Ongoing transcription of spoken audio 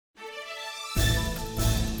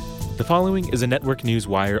The following is a Network News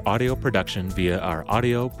Wire audio production via our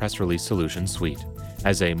audio press release solution suite.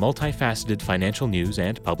 As a multifaceted financial news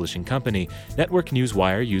and publishing company, Network News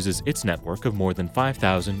Wire uses its network of more than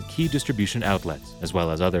 5,000 key distribution outlets, as well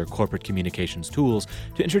as other corporate communications tools,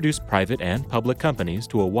 to introduce private and public companies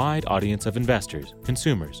to a wide audience of investors,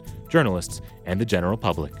 consumers, journalists, and the general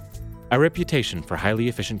public. Our reputation for highly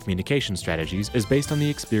efficient communication strategies is based on the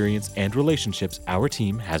experience and relationships our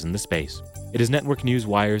team has in the space. It is Network News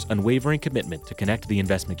Wire's unwavering commitment to connect the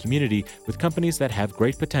investment community with companies that have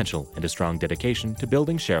great potential and a strong dedication to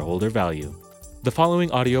building shareholder value. The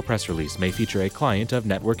following audio press release may feature a client of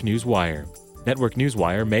Network News Wire. Network News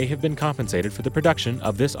Wire may have been compensated for the production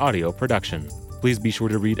of this audio production. Please be sure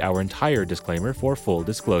to read our entire disclaimer for full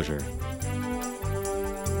disclosure.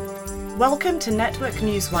 Welcome to Network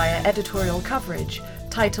News Wire editorial coverage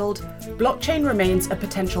titled Blockchain Remains a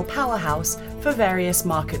Potential Powerhouse for Various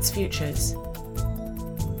Markets Futures.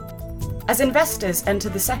 As investors enter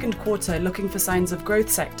the second quarter looking for signs of growth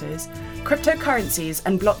sectors, cryptocurrencies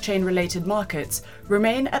and blockchain-related markets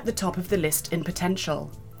remain at the top of the list in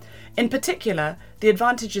potential. In particular, the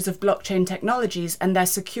advantages of blockchain technologies and their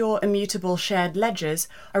secure, immutable shared ledgers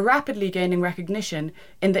are rapidly gaining recognition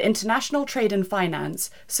in the international trade and finance,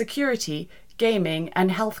 security, gaming,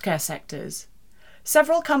 and healthcare sectors.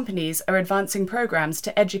 Several companies are advancing programs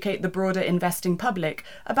to educate the broader investing public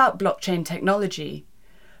about blockchain technology.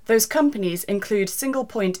 Those companies include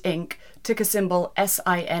SinglePoint Inc., ticker symbol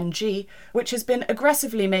SING, which has been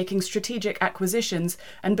aggressively making strategic acquisitions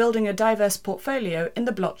and building a diverse portfolio in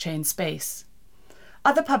the blockchain space.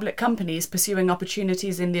 Other public companies pursuing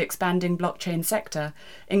opportunities in the expanding blockchain sector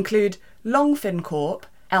include Longfin Corp,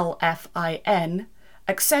 LFIN,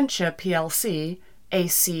 Accenture PLC,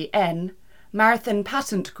 ACN, Marathon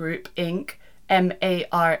Patent Group Inc.,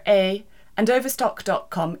 MARA, and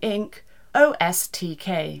Overstock.com Inc.,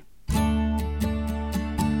 OSTK.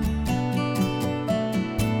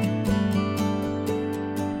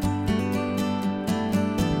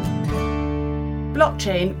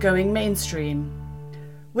 Blockchain going mainstream.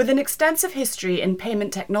 With an extensive history in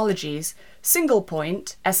payment technologies,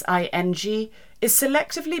 SinglePoint, SING, is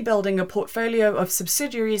selectively building a portfolio of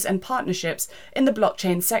subsidiaries and partnerships in the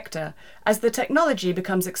blockchain sector as the technology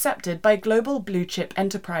becomes accepted by global blue-chip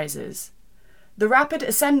enterprises. The rapid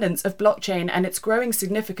ascendance of blockchain and its growing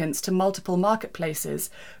significance to multiple marketplaces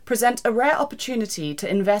present a rare opportunity to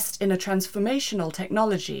invest in a transformational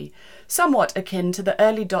technology, somewhat akin to the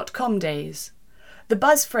early .com days. The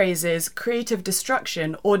buzz phrases creative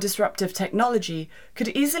destruction or disruptive technology could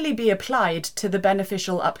easily be applied to the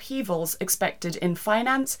beneficial upheavals expected in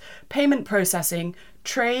finance, payment processing,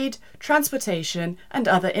 trade, transportation, and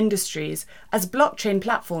other industries as blockchain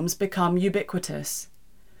platforms become ubiquitous.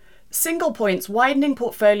 SinglePoint's widening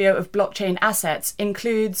portfolio of blockchain assets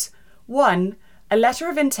includes 1. A letter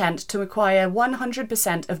of intent to acquire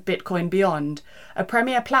 100% of Bitcoin Beyond, a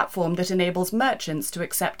premier platform that enables merchants to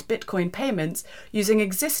accept Bitcoin payments using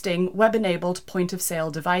existing web-enabled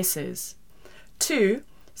point-of-sale devices. 2.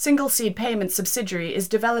 Single Seed Payments subsidiary is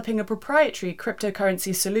developing a proprietary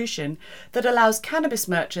cryptocurrency solution that allows cannabis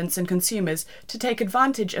merchants and consumers to take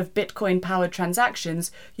advantage of Bitcoin-powered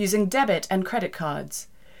transactions using debit and credit cards.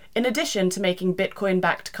 In addition to making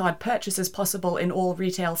Bitcoin-backed card purchases possible in all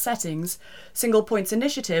retail settings, SinglePoint's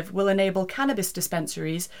initiative will enable cannabis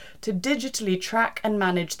dispensaries to digitally track and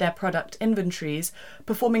manage their product inventories,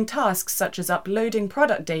 performing tasks such as uploading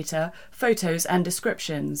product data, photos, and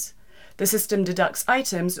descriptions. The system deducts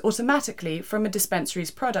items automatically from a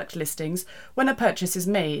dispensary's product listings when a purchase is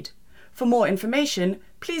made. For more information,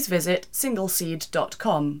 please visit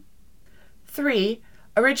singleseed.com. 3.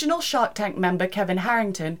 Original Shark Tank member Kevin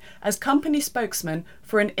Harrington as company spokesman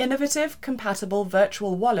for an innovative, compatible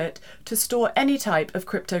virtual wallet to store any type of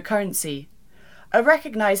cryptocurrency. A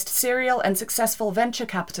recognized serial and successful venture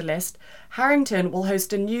capitalist, Harrington will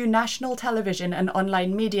host a new national television and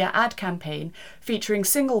online media ad campaign featuring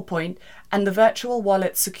SinglePoint and the virtual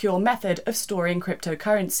wallet's secure method of storing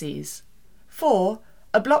cryptocurrencies. 4.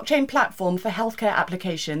 A blockchain platform for healthcare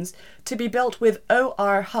applications to be built with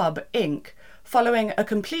OR Hub Inc., following a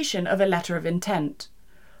completion of a letter of intent.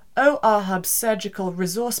 OR Hub's surgical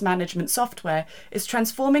resource management software is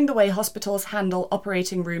transforming the way hospitals handle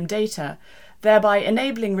operating room data, thereby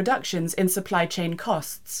enabling reductions in supply chain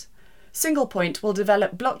costs. SinglePoint will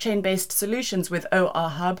develop blockchain-based solutions with OR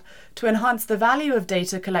Hub to enhance the value of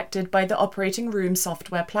data collected by the operating room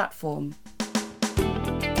software platform.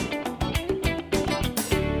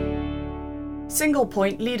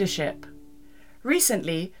 SinglePoint leadership.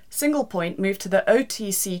 Recently, SinglePoint moved to the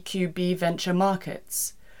OTCQB venture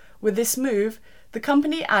markets. With this move, the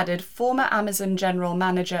company added former Amazon general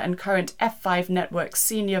manager and current F5 Networks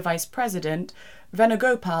senior vice president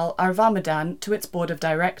Venugopal Arvamudan to its board of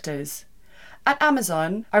directors. At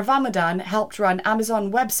Amazon, Arvamudan helped run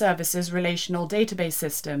Amazon Web Services relational database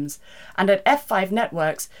systems, and at F5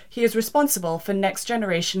 Networks, he is responsible for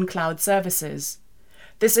next-generation cloud services.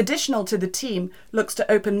 This additional to the team looks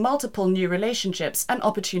to open multiple new relationships and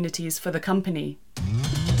opportunities for the company.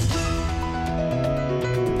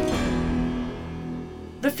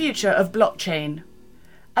 The future of blockchain.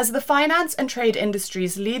 As the finance and trade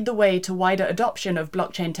industries lead the way to wider adoption of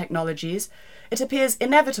blockchain technologies, it appears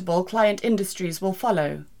inevitable client industries will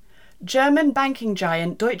follow. German banking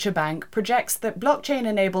giant Deutsche Bank projects that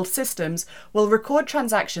blockchain-enabled systems will record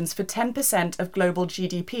transactions for 10% of global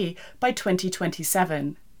GDP by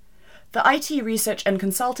 2027. The IT research and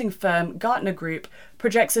consulting firm Gartner Group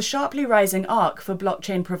projects a sharply rising arc for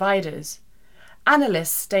blockchain providers.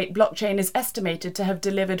 Analysts state blockchain is estimated to have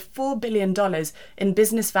delivered $4 billion in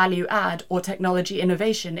business value add or technology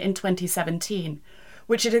innovation in 2017,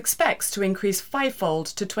 which it expects to increase fivefold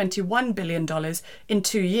to $21 billion in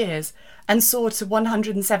 2 years and soar to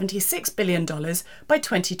 $176 billion by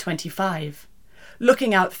 2025.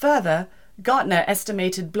 Looking out further, Gartner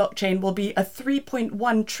estimated blockchain will be a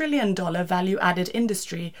 $3.1 trillion value-added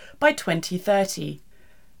industry by 2030.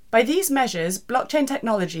 By these measures, blockchain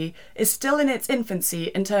technology is still in its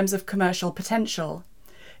infancy in terms of commercial potential.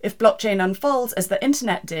 If blockchain unfolds as the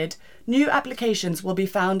internet did, new applications will be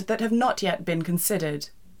found that have not yet been considered.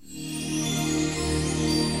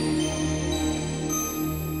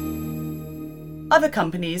 Other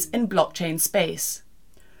companies in blockchain space.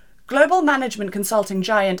 Global management consulting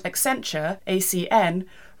giant Accenture, ACN,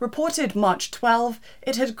 reported March 12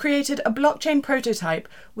 it had created a blockchain prototype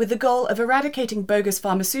with the goal of eradicating bogus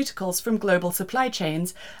pharmaceuticals from global supply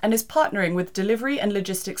chains and is partnering with delivery and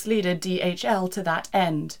logistics leader DHL to that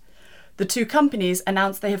end. The two companies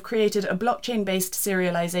announced they have created a blockchain-based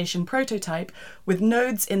serialization prototype with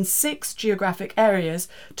nodes in 6 geographic areas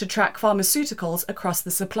to track pharmaceuticals across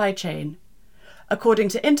the supply chain. According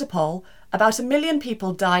to Interpol, about 1 million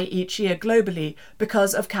people die each year globally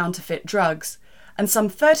because of counterfeit drugs, and some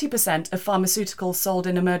 30% of pharmaceuticals sold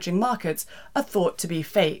in emerging markets are thought to be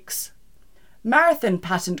fakes. Marathon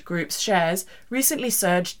Patent Group's shares recently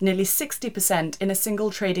surged nearly 60% in a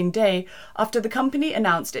single trading day after the company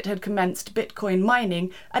announced it had commenced Bitcoin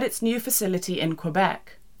mining at its new facility in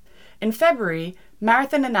Quebec. In February,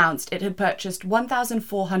 Marathon announced it had purchased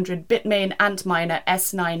 1,400 Bitmain Antminer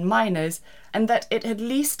S9 miners and that it had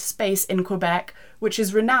leased space in Quebec, which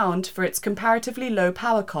is renowned for its comparatively low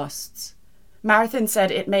power costs. Marathon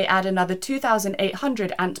said it may add another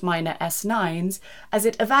 2,800 Antminer S9s as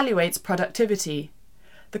it evaluates productivity.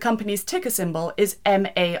 The company's ticker symbol is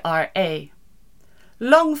MARA.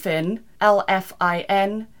 Longfin,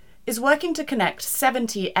 LFIN, is working to connect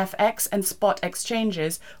 70 FX and spot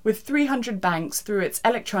exchanges with 300 banks through its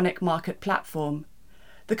electronic market platform.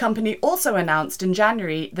 The company also announced in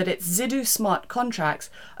January that its Zidu smart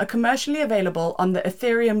contracts are commercially available on the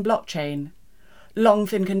Ethereum blockchain.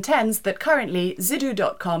 Longfin contends that currently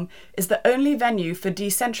Zidu.com is the only venue for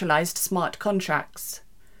decentralized smart contracts.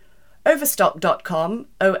 Overstock.com,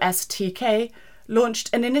 OSTK,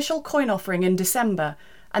 launched an initial coin offering in December,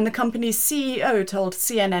 and the company's CEO told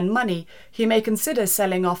CNN Money he may consider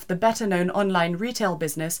selling off the better-known online retail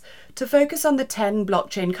business to focus on the 10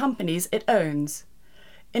 blockchain companies it owns.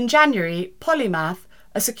 In January, Polymath,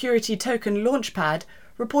 a security token launchpad,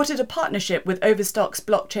 reported a partnership with Overstock's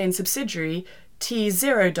blockchain subsidiary,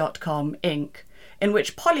 T0.com, Inc., in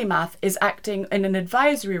which Polymath is acting in an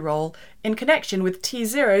advisory role in connection with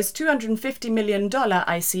T0's $250 million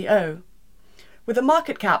ICO. With a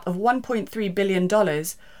market cap of $1.3 billion,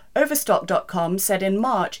 Overstock.com said in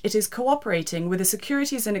March it is cooperating with the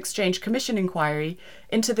Securities and Exchange Commission inquiry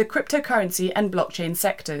into the cryptocurrency and blockchain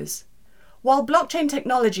sectors. While blockchain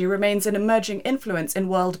technology remains an emerging influence in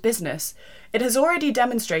world business, it has already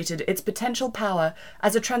demonstrated its potential power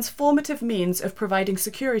as a transformative means of providing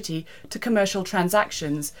security to commercial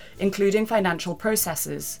transactions, including financial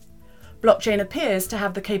processes. Blockchain appears to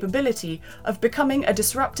have the capability of becoming a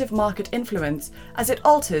disruptive market influence as it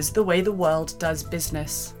alters the way the world does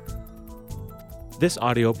business. This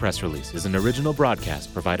audio press release is an original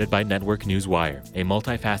broadcast provided by Network Newswire, a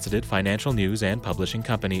multifaceted financial news and publishing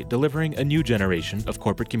company delivering a new generation of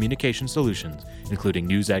corporate communication solutions, including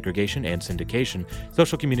news aggregation and syndication,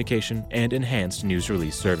 social communication, and enhanced news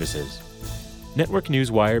release services. Network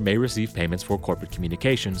Newswire may receive payments for corporate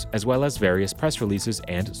communications, as well as various press releases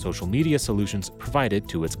and social media solutions provided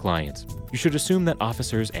to its clients. You should assume that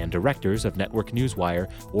officers and directors of Network Newswire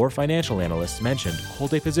or financial analysts mentioned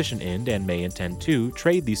hold a position in and may intend to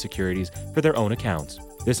trade these securities for their own accounts.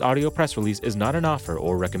 This audio press release is not an offer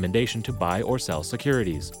or recommendation to buy or sell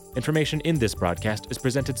securities. Information in this broadcast is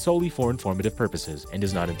presented solely for informative purposes and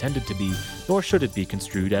is not intended to be, nor should it be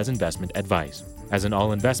construed as investment advice. As in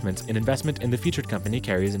all investments, an investment in the featured company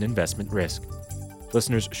carries an investment risk.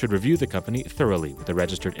 Listeners should review the company thoroughly with a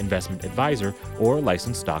registered investment advisor or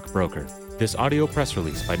licensed stockbroker. This audio press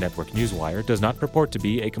release by Network Newswire does not purport to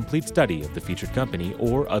be a complete study of the featured company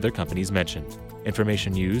or other companies mentioned.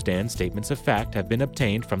 Information used and statements of fact have been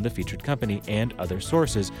obtained from the featured company and other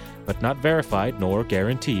sources, but not verified nor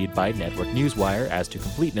guaranteed by Network Newswire as to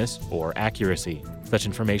completeness or accuracy. Such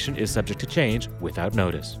information is subject to change without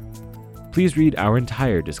notice. Please read our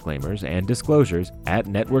entire disclaimers and disclosures at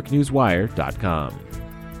networknewswire.com.